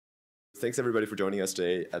thanks everybody for joining us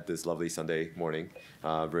today at this lovely Sunday morning,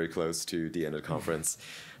 very close to the end of the conference.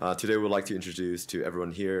 Today we'd like to introduce to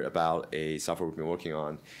everyone here about a software we've been working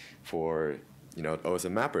on for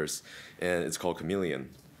OSM mappers, and it's called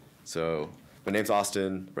Chameleon. So my name's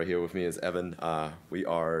Austin. Right here with me is Evan. We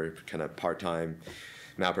are kind of part-time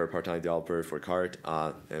mapper, part-time developer for CART,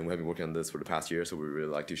 and we have been working on this for the past year, so we really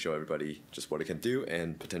like to show everybody just what it can do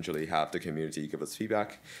and potentially have the community give us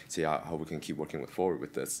feedback, see how we can keep working forward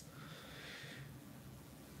with this.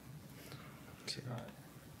 Okay.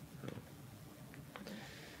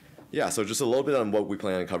 Yeah, so just a little bit on what we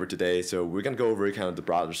plan to cover today. So we're going to go over kind of the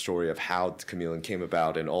broader story of how Chameleon came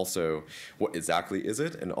about, and also what exactly is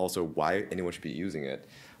it, and also why anyone should be using it.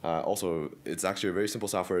 Also, it's actually a very simple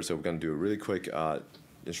software, so we're going to do a really quick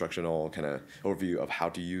instructional kind of overview of how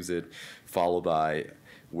to use it, followed by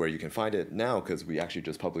where you can find it now, because we actually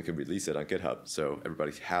just publicly released it on GitHub, so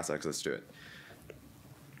everybody has access to it.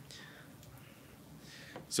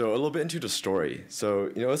 So a little bit into the story. So,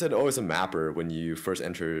 as an OSM mapper, when you first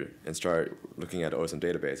enter and start looking at OSM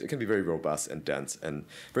database, it can be very robust and dense and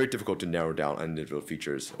very difficult to narrow down on individual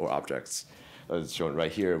features or objects, as shown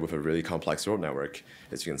right here with a really complex road network,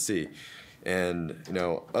 as you can see. And,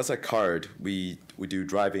 us at CART, we do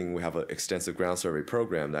driving. We have an extensive ground survey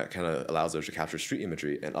program that kind of allows us to capture street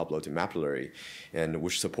imagery and upload to Mapillary, and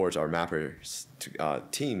which supports our mappers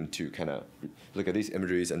team to kind of look at these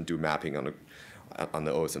imageries and do mapping on the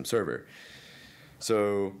OSM server.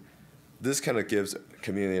 So this kind of gives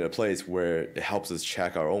Chameleon a place where it helps us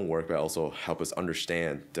check our own work, but also help us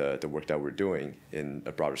understand the work that we're doing in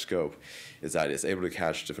a broader scope, is that it's able to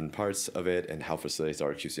catch different parts of it and help facilitate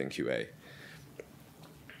our QC and QA.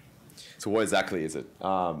 So what exactly is it?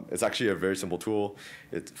 It's actually a very simple tool.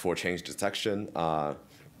 It's for change detection.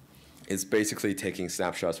 It's basically taking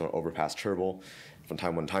snapshots from overpass turbo from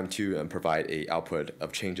time 1 time 2 and provide a output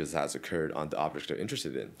of changes that has occurred on the object they're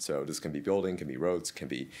interested in. So this can be building, can be roads, can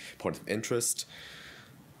be points of interest.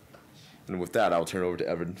 And with that, I'll turn it over to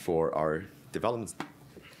Evan for our developments.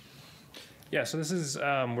 Yeah, so this is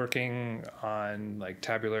working on like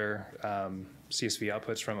tabular CSV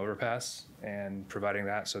outputs from overpass and providing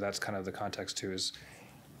that. So that's kind of the context too, is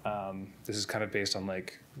this is kind of based on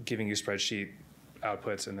like giving you spreadsheet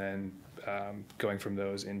outputs and then going from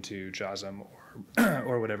those into JASM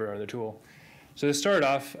or whatever other tool. So this started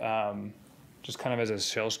off just kind of as a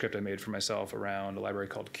shell script I made for myself around a library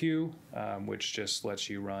called Q, which just lets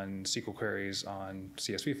you run SQL queries on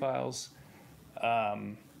CSV files.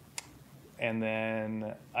 And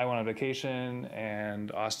then I went on vacation,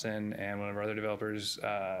 and Austin and one of our other developers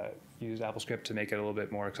used AppleScript to make it a little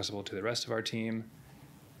bit more accessible to the rest of our team.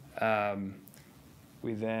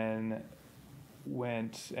 We then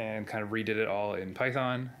went and kind of redid it all in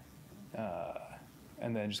Python,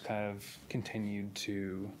 and then just kind of continued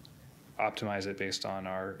to optimize it based on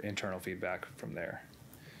our internal feedback from there.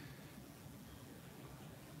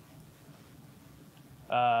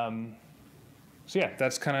 So yeah,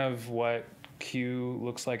 that's kind of what Q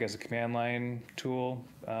looks like as a command line tool,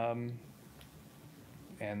 and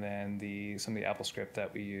then some of the AppleScript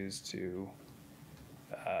that we use to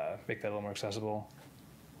make that a little more accessible.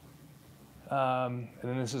 And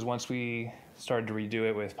then this is once we started to redo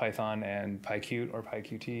it with Python and PyQt or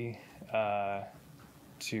PyQt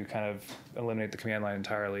to kind of eliminate the command line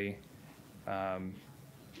entirely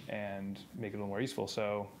and make it a little more useful.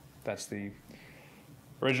 So that's the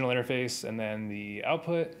original interface, and then the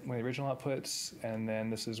output, one of the original outputs, and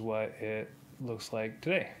then this is what it looks like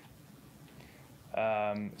today.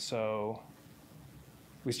 So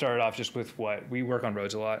we started off just with what we work on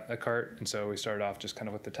roads a lot at CART, and so we started off just kind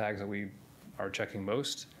of with the tags that we are checking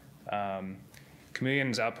most.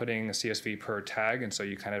 Chameleon is outputting a CSV per tag, and so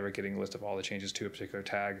you kind of are getting a list of all the changes to a particular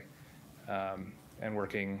tag and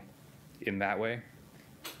working in that way.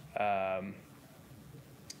 And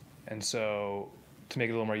so to make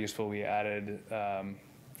it a little more useful, we added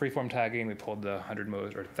freeform tagging. We pulled the 100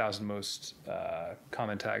 most or 1,000 most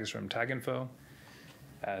common tags from tag info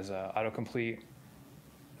as autocomplete.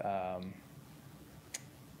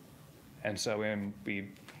 And so we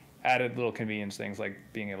added little convenience things like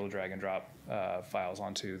being able to drag and drop files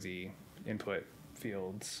onto the input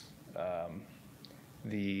fields.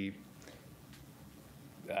 The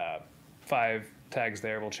 5 tags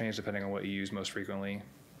there will change depending on what you use most frequently.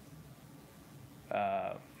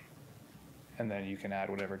 And then you can add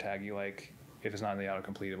whatever tag you like. If it's not in the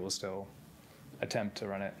autocomplete, it will still attempt to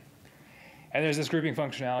run it. And there's this grouping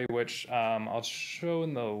functionality, which I'll show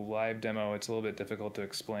in the live demo. It's a little bit difficult to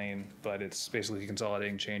explain, but it's basically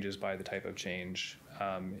consolidating changes by the type of change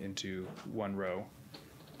into one row.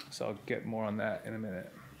 So I'll get more on that in a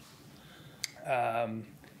minute.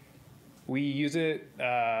 We use it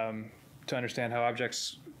to understand how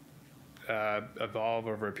objects evolve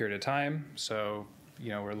over a period of time. So,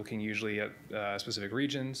 we're looking usually at specific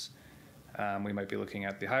regions. We might be looking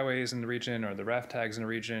at the highways in the region or the ref tags in the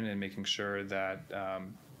region and making sure that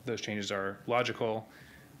those changes are logical,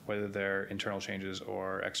 whether they're internal changes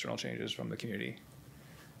or external changes from the community.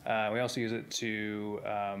 We also use it to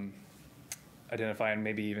identify, and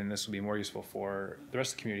maybe even this will be more useful for the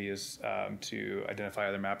rest of the community, is to identify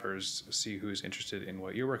other mappers, see who's interested in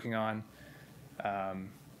what you're working on,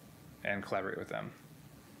 and collaborate with them.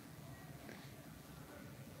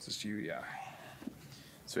 Is this you?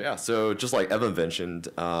 Yeah. So just like Evan mentioned,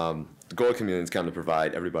 the goal of Chameleon is kind of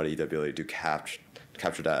provide everybody the ability to capture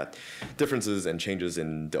that differences and changes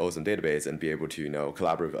in the OSM database and be able to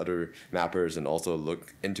collaborate with other mappers and also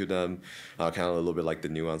look into them, kind of a little bit like the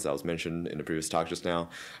nuance that was mentioned in the previous talk just now.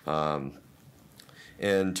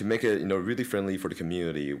 And to make it really friendly for the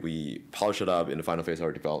community, we polish it up in the final phase of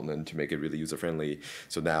our development to make it really user friendly.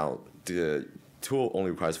 So now the tool only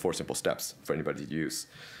requires 4 simple steps for anybody to use.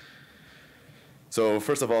 So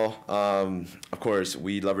first of all, of course,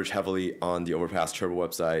 we leverage heavily on the Overpass Turbo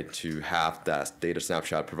website to have that data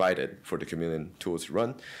snapshot provided for the Chameleon tools to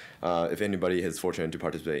run. If anybody is fortunate to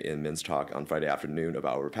participate in Min's talk on Friday afternoon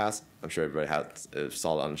about Overpass, I'm sure everybody has a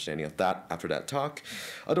solid understanding of that after that talk.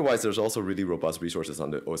 Otherwise, there's also really robust resources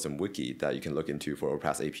on the OSM wiki that you can look into for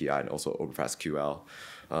Overpass API and also Overpass QL.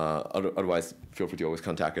 Otherwise, feel free to always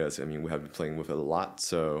contact us. I mean, we have been playing with it a lot,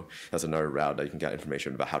 so that's another route that you can get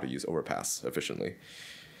information about how to use Overpass efficiently.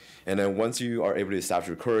 And then once you are able to establish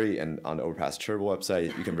your query and on the Overpass Turbo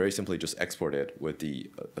website, you can very simply just export it with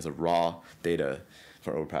as a raw data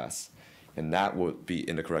for Overpass. And that would be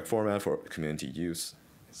in the correct format for community use,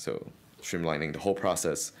 so streamlining the whole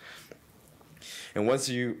process. And once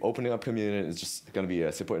you open up Chameleon, it's just going to be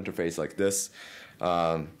a simple interface like this.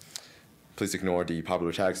 Please ignore the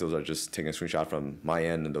popular tags. Those are just taking a screenshot from my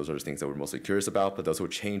end, and those are the things that we're mostly curious about, but those will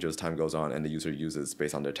change as time goes on and the user uses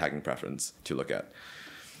based on their tagging preference to look at.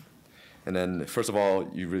 And then first of all,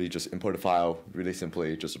 you really just import a file, really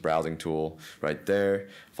simply, just a browsing tool right there,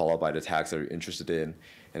 followed by the tags that you're interested in.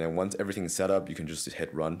 And then once everything's set up, you can just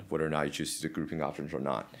hit run, whether or not you choose the grouping options or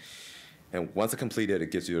not. And once it's completed, it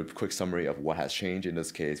gives you a quick summary of what has changed. In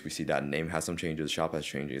this case, we see that name has some changes, shop has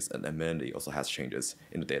changes, and amenity also has changes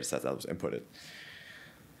in the data set that was inputted.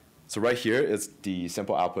 So right here is the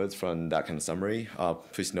simple outputs from that kind of summary.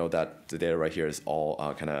 Please note that the data right here is all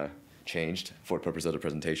kind of changed for the purpose of the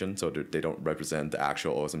presentation, so they don't represent the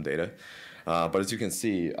actual OSM data. But as you can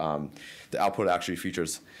see, the output actually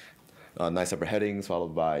features 9 separate headings,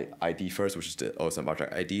 followed by ID first, which is the OSM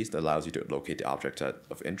object IDs that allows you to locate the object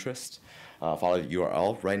of interest. Followed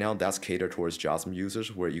URL. Right now, that's catered towards JOSM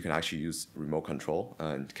users, where you can actually use remote control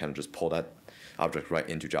and kind of just pull that object right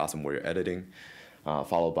into JOSM where you're editing.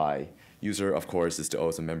 Followed by user, of course, is the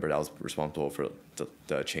OSM member that was responsible for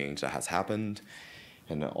the change that has happened.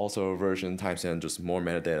 And then also version, timestamp, just more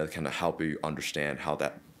metadata to kind of help you understand how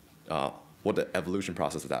that, what the evolution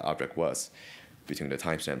process of that object was between the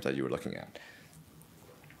timestamps that you were looking at.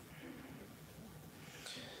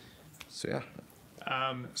 So yeah.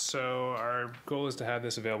 So our goal is to have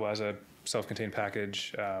this available as a self-contained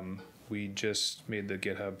package. We just made the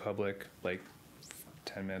GitHub public like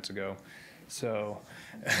 10 minutes ago. So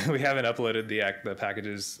we haven't uploaded the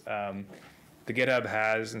packages. The GitHub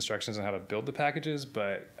has instructions on how to build the packages,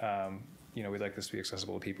 but we'd like this to be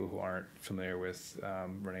accessible to people who aren't familiar with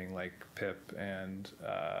running like pip and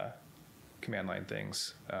command line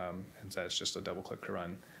things, and that's just a double click to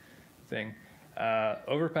run thing.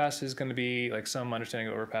 Overpass is going to be, like, some understanding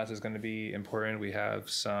of Overpass is going to be important. We have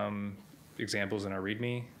some examples in our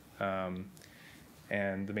README,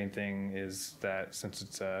 and the main thing is that since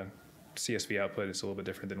it's a CSV output, it's a little bit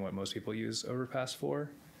different than what most people use Overpass for.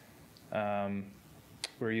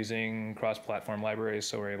 We're using cross-platform libraries,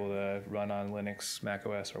 so we're able to run on Linux, Mac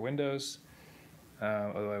OS, or Windows.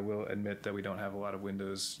 Although I will admit that we don't have a lot of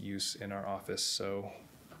Windows use in our office, so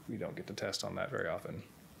we don't get to test on that very often.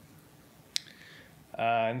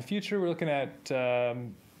 In the future, we're looking at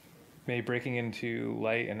maybe breaking into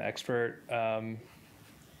light and expert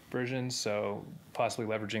versions, so possibly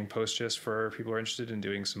leveraging PostGIS for people who are interested in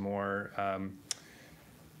doing some more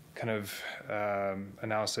kind of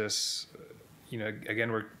analysis.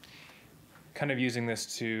 Again, we're kind of using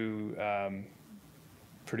this to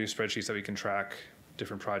produce spreadsheets that we can track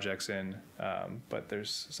different projects in, but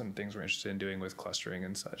there's some things we're interested in doing with clustering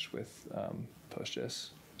and such with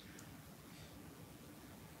PostGIS.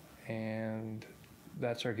 And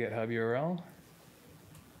that's our GitHub URL.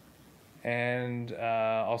 And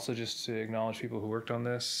also just to acknowledge people who worked on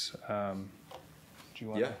this, Do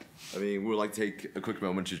you want Yeah, I mean, we would like to take a quick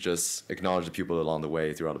moment to just acknowledge the people along the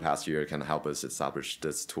way throughout the past year, kind of help us establish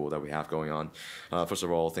this tool that we have going on. First of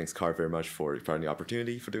all, thanks Card very much for providing the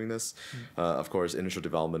opportunity for doing this. Of course, initial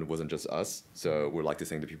development wasn't just us, so we'd like to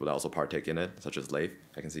thank the people that also partake in it, such as Leif.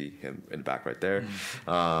 I can see him in the back right there.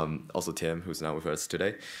 Also Tim, who's not with us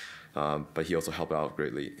today, but he also helped out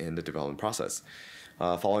greatly in the development process.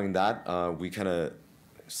 Following that, we kind of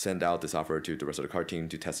send out the software to the rest of the card team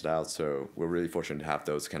to test it out. So we're really fortunate to have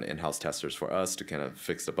those kind of in-house testers for us to kind of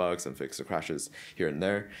fix the bugs and fix the crashes here and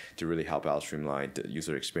there to really help out streamline the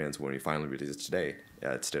user experience when we finally release it today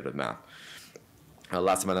at state of the map.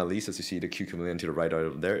 Last but not least, as you see, the Q Chameleon to the right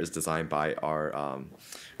over there is designed by our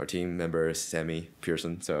team member, Sammy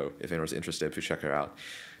Pearson. So if anyone's interested, please check her out.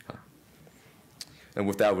 And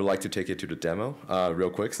with that, we'd like to take it to the demo real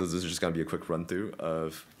quick. So this is just going to be a quick run through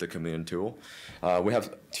of the Chameleon tool. We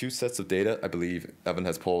have 2 sets of data, I believe Evan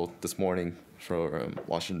has pulled this morning from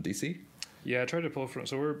Washington, D.C. Yeah, I tried to pull from,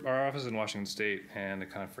 so our office is in Washington State, and I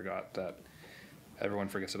kind of forgot that everyone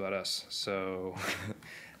forgets about us. So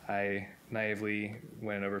I naively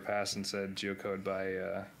went in Overpass and said geocode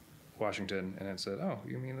by Washington, and it said, oh,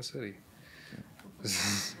 you mean the city.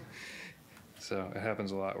 So it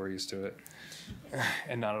happens a lot. We're used to it.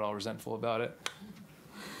 And not at all resentful about it.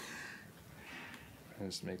 I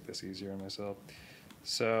just make this easier on myself.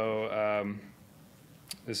 So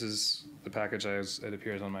this is the package as it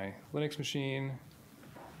appears on my Linux machine.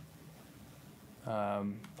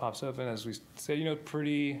 Pops open, as we said,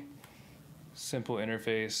 pretty simple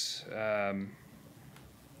interface.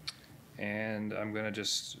 And I'm going to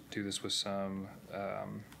just do this with some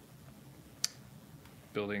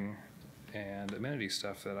building and amenity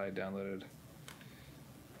stuff that I downloaded.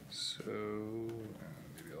 So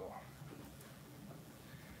maybe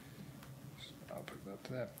I'll put that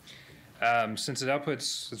to that. Since we're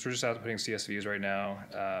just outputting CSVs right now,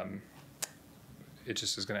 it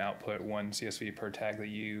just is going to output 1 CSV per tag that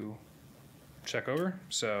you check over.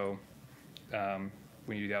 So when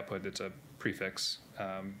you do the output, it's a prefix,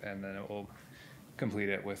 and then it will complete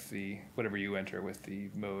it with whatever you enter with the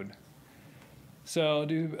mode. So I'll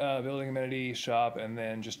do building amenity shop, and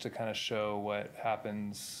then just to kind of show what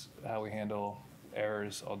happens, how we handle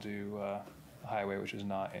errors, I'll do highway, which is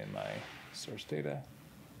not in my source data.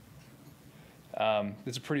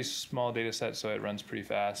 It's a pretty small data set, so it runs pretty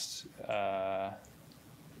fast.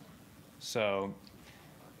 So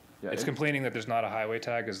it's complaining that there's not a highway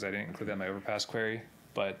tag because I didn't include that in my overpass query,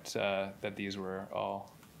 but that these were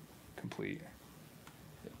all complete.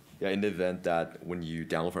 Yeah, in the event that when you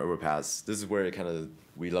download from Overpass, this is where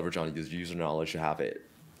we leverage on user knowledge to have at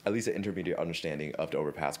least an intermediate understanding of the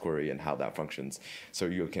Overpass query and how that functions, so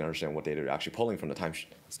you can understand what data you're actually pulling from the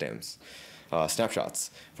timestamps,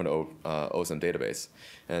 snapshots from the OSM database.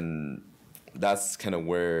 And that's kind of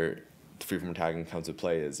where the freeform tagging comes into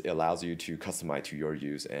play. Is it allows you to customize to your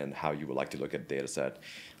use and how you would like to look at the data set,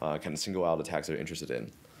 kind of single out the tags that you're interested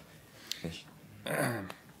in.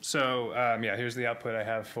 So yeah, here's the output I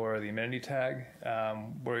have for the amenity tag.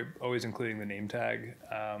 We're always including the name tag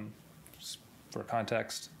for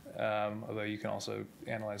context, although you can also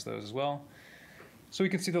analyze those as well. So we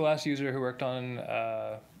can see the last user who worked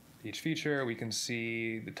on each feature. We can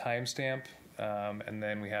see the timestamp, and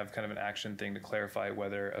then we have kind of an action thing to clarify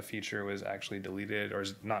whether a feature was actually deleted or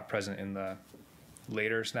is not present in the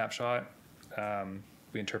later snapshot.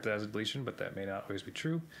 We interpret that as a deletion, but that may not always be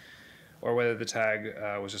true. Or whether the tag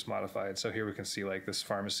was just modified. So here we can see like this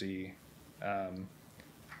pharmacy,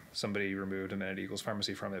 somebody removed amenity equals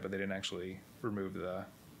pharmacy from it, but they didn't actually remove the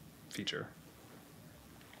feature.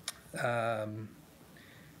 And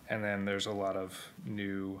then there's a lot of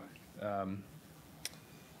new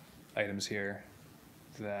items here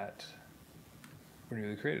that were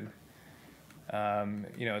newly created.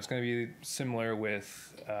 It's going to be similar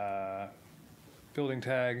with building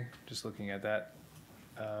tag, just looking at that.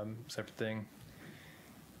 Separate thing.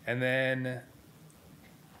 And then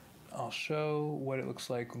I'll show what it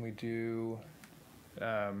looks like when we do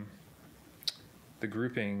the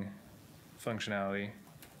grouping functionality.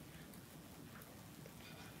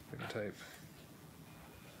 I'm going to type,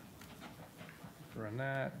 run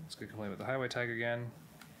that. Let's get complete with the highway tag again.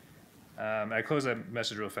 I closed that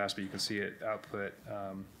message real fast, but you can see it output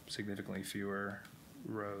significantly fewer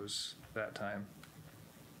rows that time.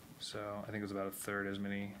 So I think it was about a third as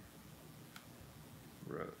many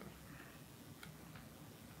rows.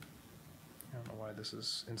 I don't know why this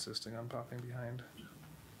is insisting on popping behind.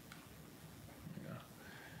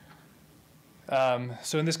 Yeah.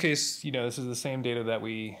 So in this case, this is the same data that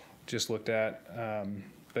we just looked at,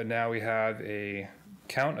 but now we have a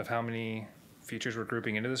count of how many features we're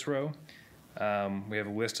grouping into this row. We have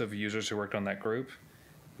a list of users who worked on that group.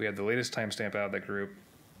 We have the latest timestamp out of that group.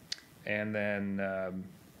 And then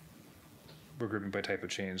we're grouping by type of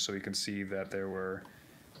change. So we can see that there were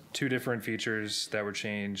 2 different features that were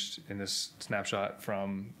changed in this snapshot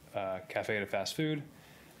from cafe to fast food.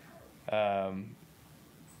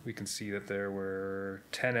 We can see that there were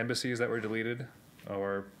 10 embassies that were deleted,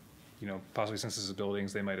 or, possibly since this is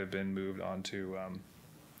buildings, they might have been moved onto,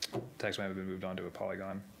 text might have been moved onto a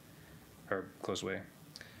polygon or closed away.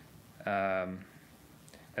 And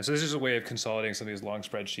so this is a way of consolidating some of these long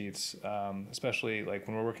spreadsheets, especially like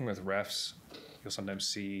when we're working with refs, you'll sometimes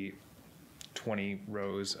see 20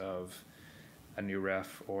 rows of a new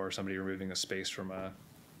ref or somebody removing a space from a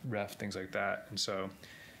ref, things like that. And so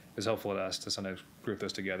it's helpful to us to sometimes group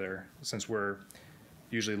those together, since we're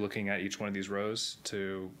usually looking at each one of these rows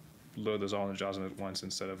to load those all in the JAWSM at once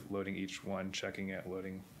instead of loading each one, checking it,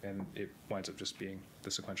 loading, and it winds up just being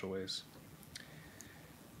the sequential ways.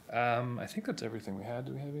 I think that's everything we had.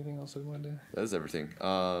 Do we have anything else that we wanted to? That is everything.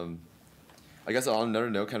 I guess on another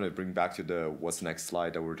note, kind of bring back to the what's next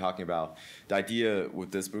slide that we were talking about. The idea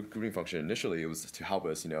with this grouping function initially, it was to help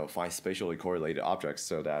us, find spatially correlated objects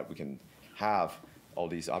so that we can have all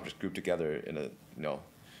these objects grouped together in a,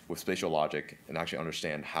 with spatial logic and actually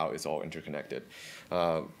understand how it's all interconnected.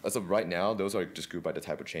 As of right now, those are just grouped by the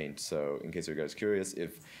type of change. So in case you guys are curious,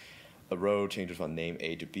 if a row changes from name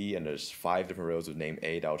A to B, and there's 5 different rows of name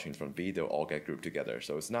A that will change from B, they'll all get grouped together.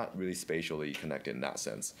 So it's not really spatially connected in that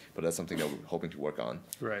sense, but that's something that we're hoping to work on.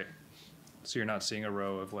 Right. So you're not seeing a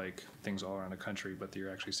row of like things all around the country, but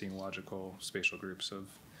you're actually seeing logical spatial groups of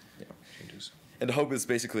changes. And the hope is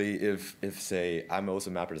basically if say, I'm also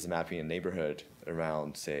a mapper that's mapping a neighborhood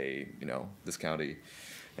around, say, this county,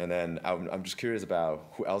 and then I'm just curious about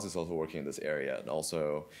who else is also working in this area, and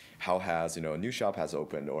also how has, a new shop has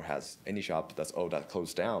opened, or has any shop that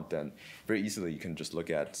closed down, then very easily you can just look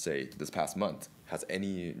at, say, this past month, has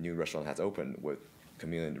any new restaurant has opened with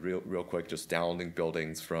Chameleon real quick, just downloading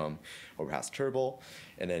buildings from Overpass Turbo,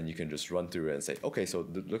 and then you can just run through it and say, okay, so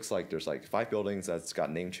it looks like there's like 5 buildings that's got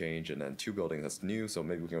name change, and then 2 buildings that's new, so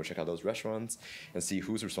maybe we can go check out those restaurants and see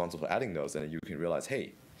who's responsible for adding those, and then you can realize,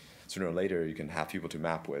 hey, sooner or later you can have people to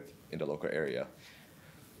map with in the local area.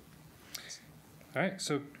 All right,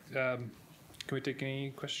 so can we take any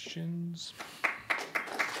questions?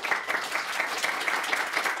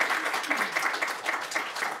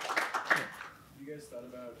 You guys thought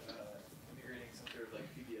about integrating some sort of like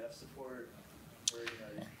PBF support, where you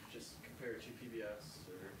just compare 2 PBFs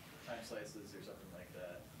or time slices or something like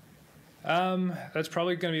that? That's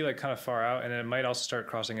probably going to be like kind of far out, and it might also start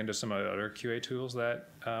crossing into some of the other QA tools that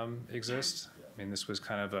exist. I mean, this was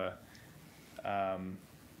kind of a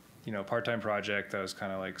part-time project that was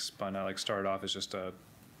kind of like spun out, like started off as just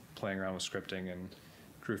playing around with scripting and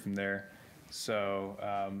grew from there. So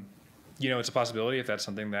it's a possibility if that's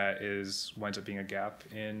something that winds up being a gap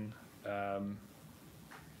in the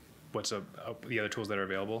other tools that are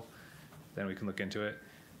available, then we can look into it.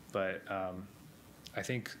 But I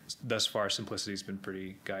think thus far simplicity has been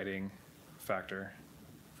pretty guiding factor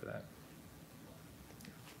for that.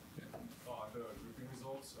 The grouping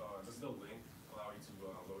results, does the link allow you to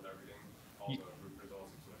load everything, all the group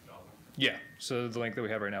results into a JAWSM? Yeah, so the link that we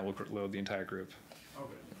have right now will load the entire group.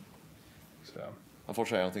 Okay. So.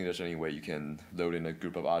 Unfortunately, I don't think there's any way you can load in a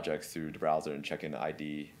group of objects through the browser and check in the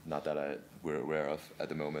ID, not that we're aware of at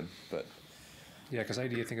the moment, but. Yeah, because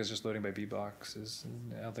ID I think is just loading by B-boxes.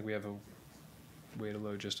 I don't think we have a way to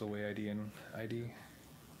load just away ID and ID.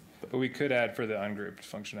 But we could add for the ungrouped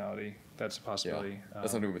functionality. That's a possibility. Yeah,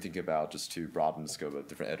 that's something we're thinking about, just to broaden the scope of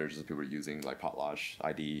different editors that people are using, like Potlatch,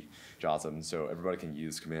 ID, JAWSM, so everybody can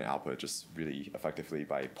use Chameleon output just really effectively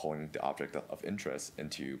by pulling the object of interest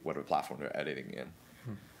into whatever platform they're editing in.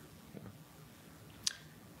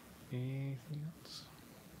 Anything else?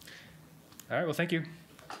 All right, well, thank you.